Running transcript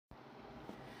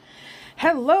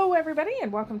Hello, everybody,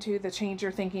 and welcome to the Change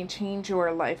Your Thinking, Change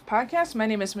Your Life podcast. My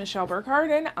name is Michelle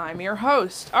Burkhardt, and I'm your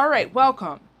host. All right,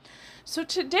 welcome. So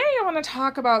today I want to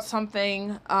talk about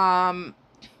something that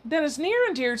is near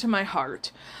and dear to my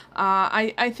heart.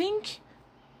 I think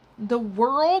the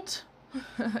world,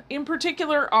 in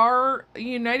particular our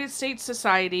United States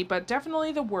society, but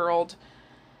definitely the world,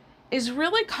 is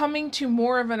really coming to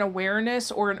more of an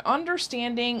awareness or an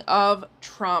understanding of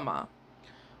trauma.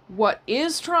 What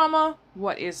is trauma?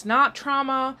 What is not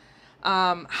trauma?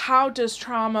 How does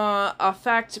trauma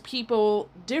affect people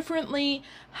differently?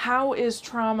 How is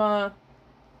trauma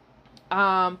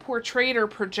portrayed or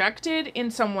projected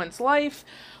in someone's life?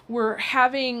 We're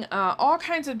having all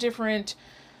kinds of different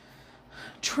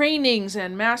trainings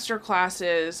and master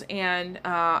classes, and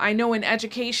I know in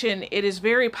education it is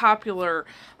very popular,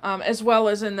 as well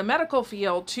as in the medical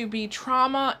field, to be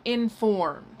trauma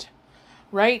informed.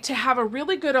 Right? To have a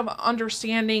really good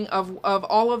understanding of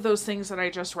all of those things that I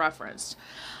just referenced.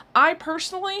 I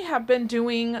personally have been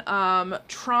doing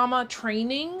trauma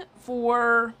training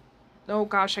for, oh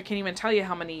gosh, I can't even tell you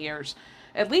how many years.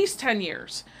 At least 10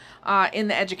 years in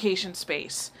the education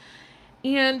space.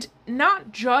 And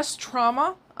not just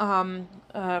trauma.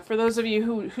 For those of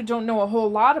you who don't know a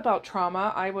whole lot about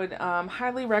trauma, I would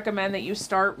highly recommend that you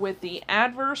start with the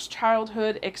Adverse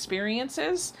Childhood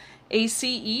Experiences, ACE,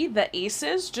 the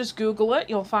ACEs. Just Google it.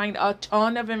 You'll find a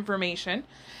ton of information.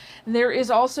 There is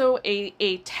also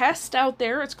a test out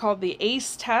there. It's called the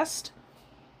ACE test.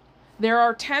 There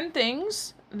are 10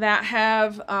 things that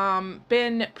have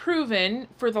been proven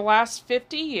for the last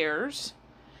 50 years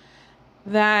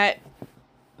that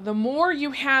the more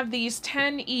you have these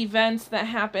 10 events that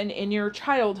happen in your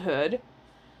childhood,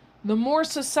 the more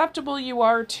susceptible you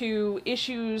are to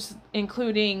issues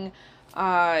including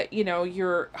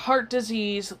your heart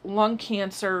disease, lung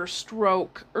cancer,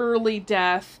 stroke, early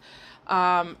death,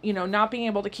 not being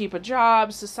able to keep a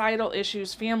job, societal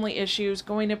issues, family issues,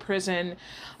 going to prison,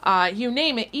 you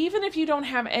name it, even if you don't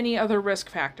have any other risk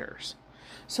factors.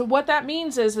 So what that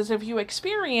means is if you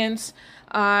experience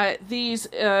these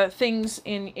things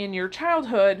in your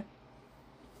childhood,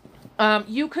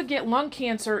 you could get lung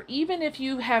cancer even if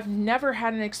you have never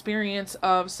had an experience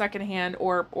of secondhand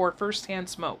or firsthand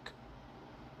smoke.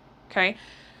 Okay?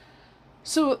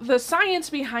 So the science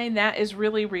behind that is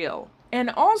really real. And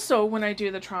also, when I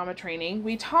do the trauma training,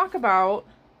 we talk about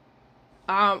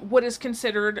what is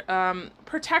considered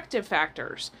protective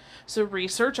factors. So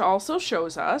research also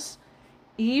shows us,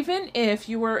 even if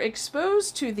you were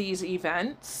exposed to these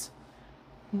events,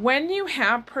 when you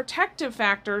have protective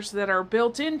factors that are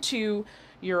built into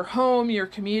your home, your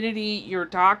community, your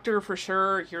doctor for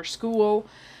sure, your school,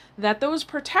 that those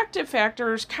protective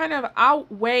factors kind of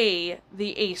outweigh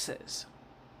the ACEs.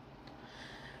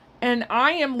 And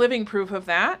I am living proof of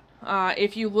that.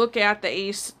 If you look at the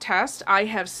ACE test, I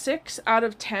have 6 out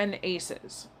of 10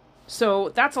 ACEs. So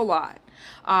that's a lot.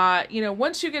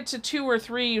 Once you get to 2 or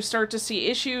 3, you start to see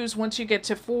issues. Once you get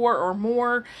to 4 or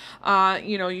more,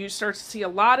 you start to see a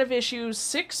lot of issues.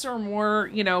 6 or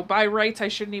more, by rights, I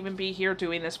shouldn't even be here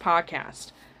doing this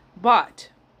podcast. But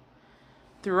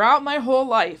throughout my whole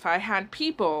life, I had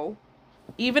people,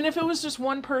 even if it was just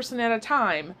one person at a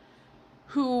time,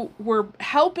 who were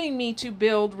helping me to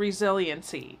build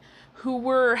resiliency, who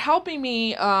were helping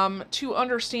me to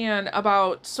understand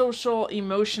about social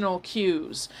emotional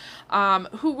cues,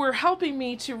 who were helping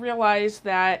me to realize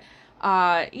that,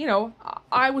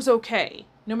 I was okay,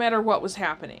 no matter what was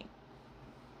happening.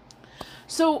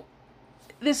 So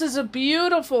this is a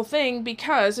beautiful thing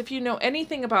because if you know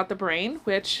anything about the brain,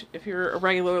 which if you're a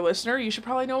regular listener, you should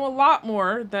probably know a lot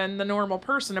more than the normal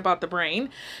person about the brain,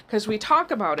 because we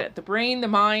talk about it, the brain, the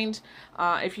mind.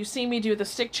 If you see me do the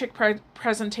Stick Chick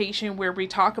presentation where we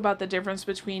talk about the difference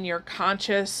between your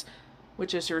conscious,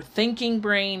 which is your thinking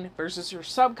brain, versus your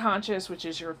subconscious, which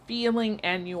is your feeling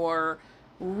and your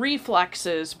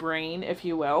reflexes brain, if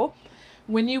you will.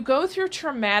 When you go through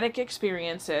traumatic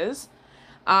experiences,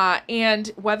 and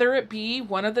whether it be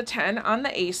one of the 10 on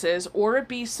the ACEs or it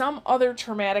be some other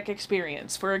traumatic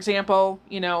experience. For example,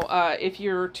 if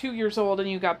you're 2 years old and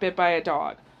you got bit by a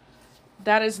dog,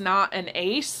 that is not an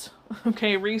ACE.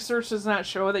 Okay, research does not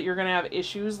show that you're going to have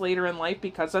issues later in life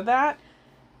because of that.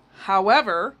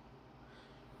 However,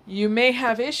 you may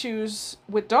have issues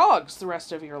with dogs the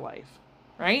rest of your life,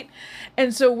 right?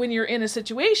 And so when you're in a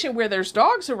situation where there's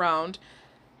dogs around,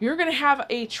 you're going to have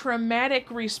a traumatic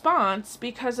response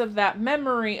because of that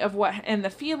memory of what and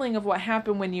the feeling of what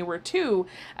happened when you were 2,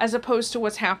 as opposed to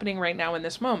what's happening right now in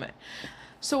this moment.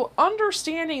 So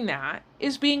understanding that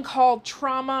is being called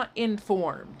trauma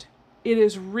informed. It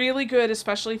is really good,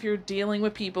 especially if you're dealing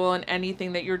with people in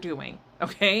anything that you're doing,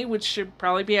 okay? Which should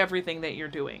probably be everything that you're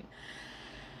doing.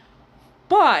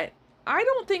 But I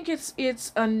don't think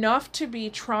it's enough to be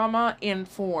trauma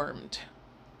informed.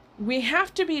 We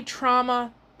have to be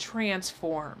trauma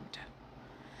transformed.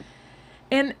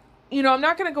 And I'm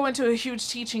not going to go into a huge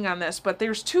teaching on this, but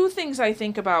there's two things I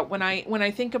think about when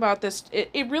I think about this.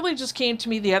 It really just came to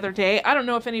me the other day. I don't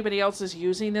know if anybody else is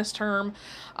using this term.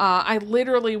 I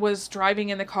literally was driving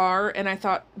in the car and I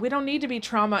thought, we don't need to be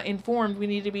trauma informed. We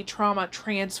need to be trauma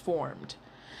transformed.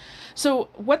 So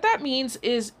what that means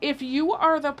is if you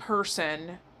are the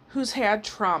person who's had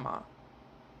trauma,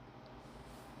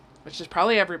 which is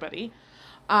probably everybody,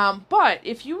 but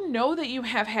if you know that you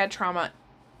have had trauma,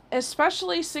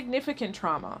 especially significant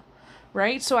trauma,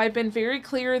 right? So I've been very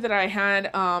clear that I had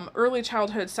early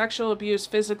childhood sexual abuse,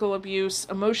 physical abuse,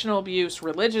 emotional abuse,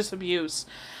 religious abuse,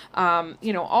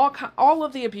 all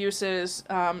of the abuses,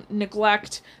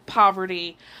 neglect,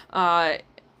 poverty, but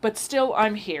still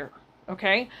I'm here,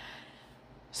 okay?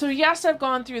 So yes, I've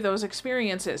gone through those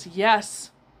experiences.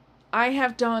 Yes, I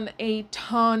have done a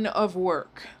ton of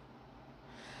work.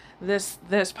 This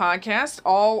podcast,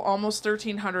 almost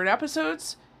 1,300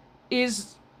 episodes,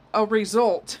 is a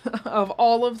result of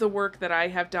all of the work that I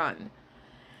have done.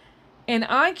 And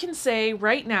I can say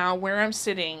right now, where I'm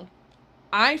sitting,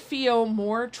 I feel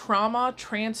more trauma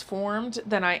transformed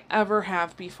than I ever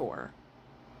have before.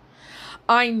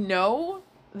 I know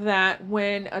that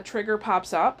when a trigger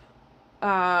pops up,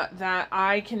 that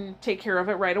I can take care of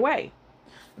it right away.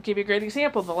 I'll give you a great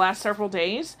example. The last several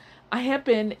days, I have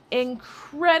been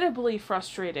incredibly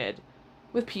frustrated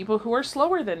with people who are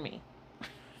slower than me.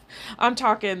 I'm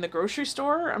talking the grocery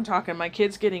store. I'm talking my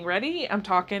kids getting ready. I'm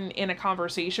talking in a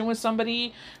conversation with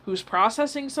somebody who's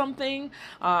processing something,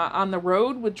 on the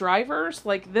road with drivers.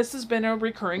 Like, this has been a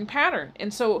recurring pattern.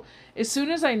 And so as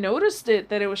soon as I noticed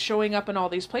that it was showing up in all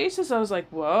these places, I was like,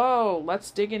 whoa,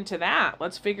 let's dig into that.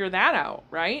 Let's figure that out,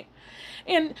 right?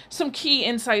 And some key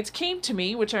insights came to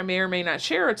me, which I may or may not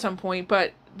share at some point.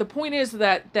 But the point is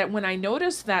that when I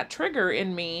noticed that trigger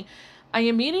in me, I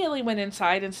immediately went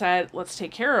inside and said, let's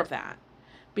take care of that.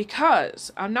 Because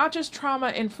I'm not just trauma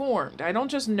informed. I don't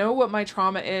just know what my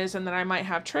trauma is and that I might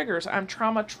have triggers. I'm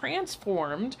trauma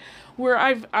transformed, where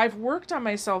I've worked on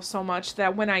myself so much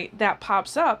that when that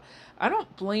pops up, I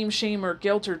don't blame, shame, or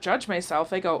guilt or judge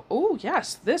myself. I go, oh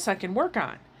yes, this I can work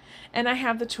on. And I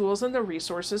have the tools and the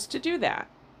resources to do that.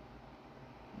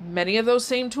 Many of those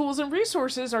same tools and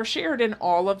resources are shared in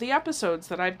all of the episodes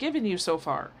that I've given you so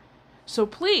far. So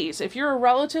please, if you're a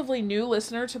relatively new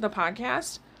listener to the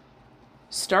podcast,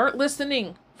 start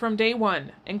listening from day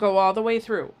one and go all the way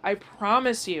through. I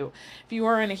promise you, if you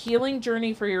are in a healing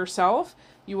journey for yourself,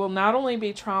 you will not only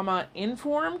be trauma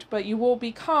informed, but you will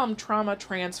become trauma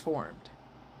transformed.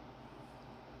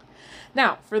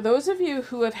 Now, for those of you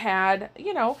who have had,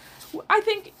 I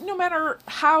think no matter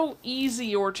how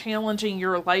easy or challenging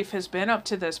your life has been up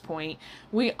to this point,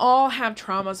 we all have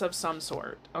traumas of some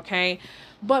sort, okay?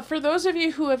 But for those of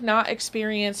you who have not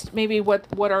experienced maybe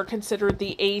what are considered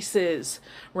the ACEs,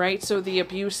 right? So the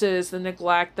abuses, the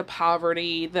neglect, the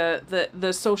poverty,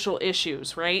 the social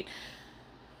issues, right?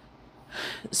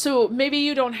 So maybe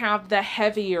you don't have the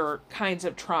heavier kinds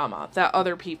of trauma that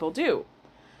other people do.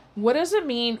 What does it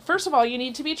mean? First of all, you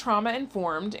need to be trauma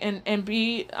informed and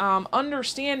be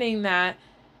understanding that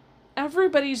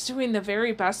everybody's doing the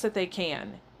very best that they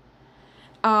can.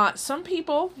 Some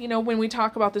people, when we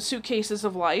talk about the suitcases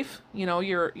of life,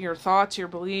 your thoughts, your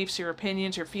beliefs, your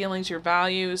opinions, your feelings, your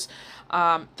values,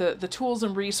 the tools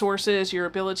and resources, your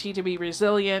ability to be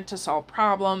resilient, to solve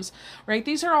problems, right?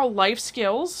 These are all life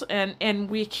skills, and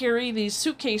we carry these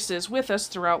suitcases with us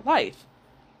throughout life.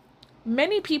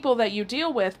 Many people that you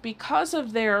deal with, because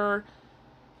of their,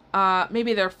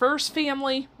 maybe their first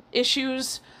family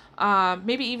issues,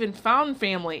 maybe even found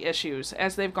family issues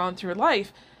as they've gone through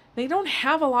life, they don't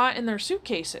have a lot in their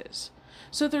suitcases.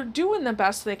 So they're doing the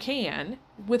best they can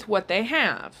with what they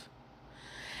have.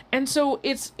 And so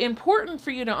it's important for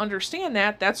you to understand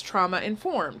that that's trauma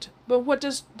informed. But what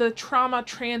does the trauma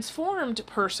transformed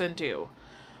person do?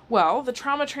 Well, the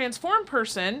trauma transformed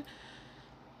person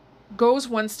goes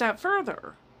one step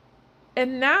further.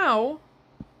 And now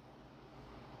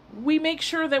we make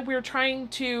sure that we're trying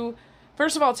to,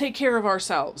 first of all, take care of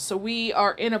ourselves. So we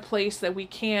are in a place that we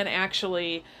can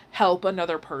actually help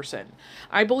another person.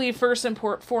 I believe first and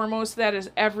foremost, that is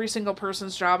every single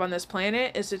person's job on this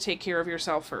planet, is to take care of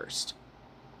yourself first.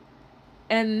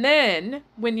 And then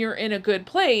when you're in a good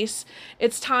place,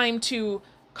 it's time to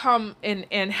come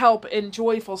and help in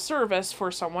joyful service for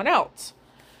someone else.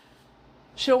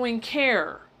 Showing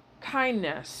care,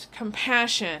 kindness,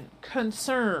 compassion,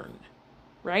 concern,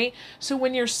 right? So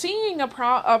when you're seeing a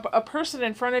person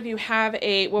in front of you have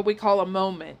what we call a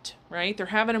moment, right? They're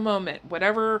having a moment,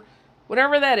 whatever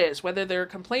that is, whether they're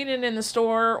complaining in the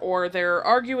store or they're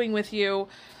arguing with you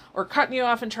or cutting you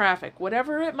off in traffic,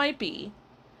 whatever it might be,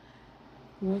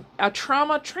 a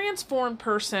trauma transformed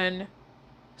person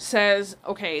says,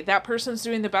 okay, that person's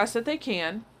doing the best that they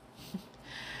can.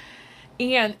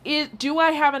 And do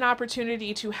I have an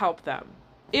opportunity to help them?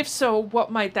 If so,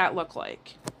 what might that look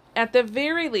like? At the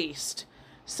very least,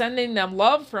 sending them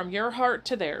love from your heart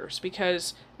to theirs,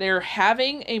 because they're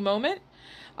having a moment.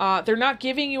 They're not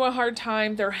giving you a hard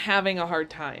time. They're having a hard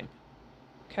time.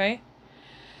 Okay?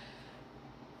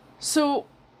 So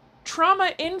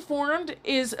trauma-informed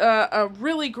is a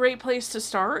really great place to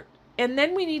start. And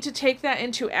then we need to take that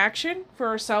into action for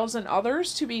ourselves and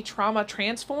others to be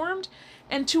trauma-transformed,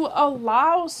 and to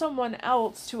allow someone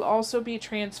else to also be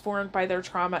transformed by their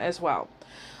trauma as well.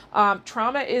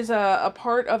 Trauma is a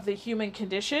part of the human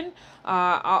condition.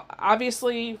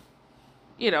 Obviously,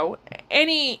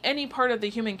 any part of the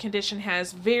human condition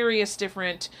has various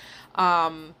different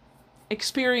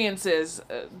experiences,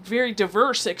 very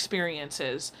diverse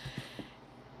experiences.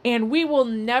 And we will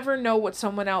never know what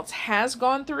someone else has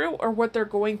gone through or what they're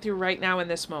going through right now in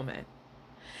this moment.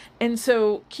 And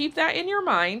so keep that in your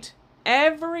mind.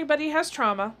 Everybody has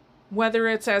trauma, whether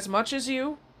it's as much as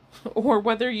you or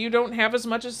whether you don't have as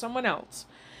much as someone else.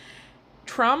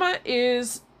 Trauma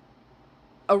is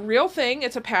a real thing.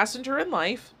 It's a passenger in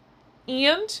life.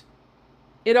 And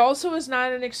it also is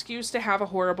not an excuse to have a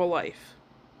horrible life.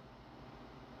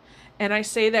 And I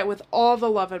say that with all the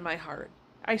love in my heart.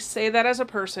 I say that as a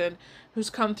person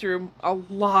who's come through a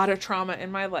lot of trauma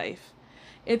in my life.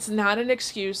 It's not an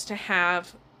excuse to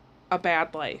have a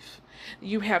bad life.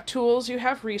 You have tools, you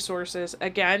have resources.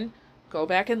 Again, go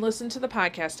back and listen to the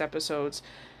podcast episodes.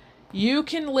 You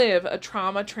can live a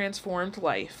trauma-transformed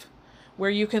life where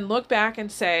you can look back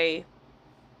and say,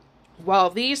 while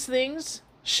these things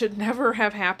should never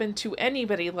have happened to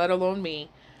anybody, let alone me,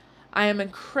 I am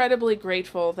incredibly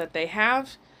grateful that they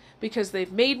have, because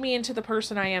they've made me into the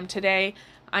person I am today.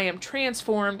 I am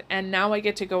transformed, and now I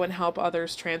get to go and help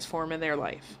others transform in their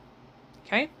life.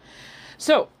 Okay?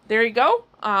 So, there you go.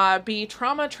 Be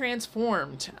trauma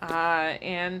transformed.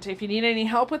 And if you need any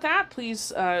help with that,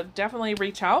 please definitely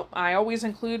reach out. I always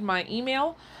include my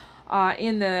email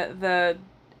in the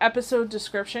episode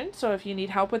description. So if you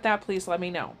need help with that, please let me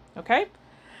know. Okay?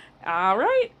 All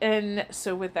right. And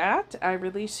so with that, I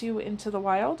release you into the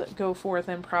wild. Go forth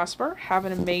and prosper. Have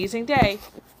an amazing day.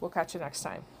 We'll catch you next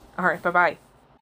time. All right. Bye-bye.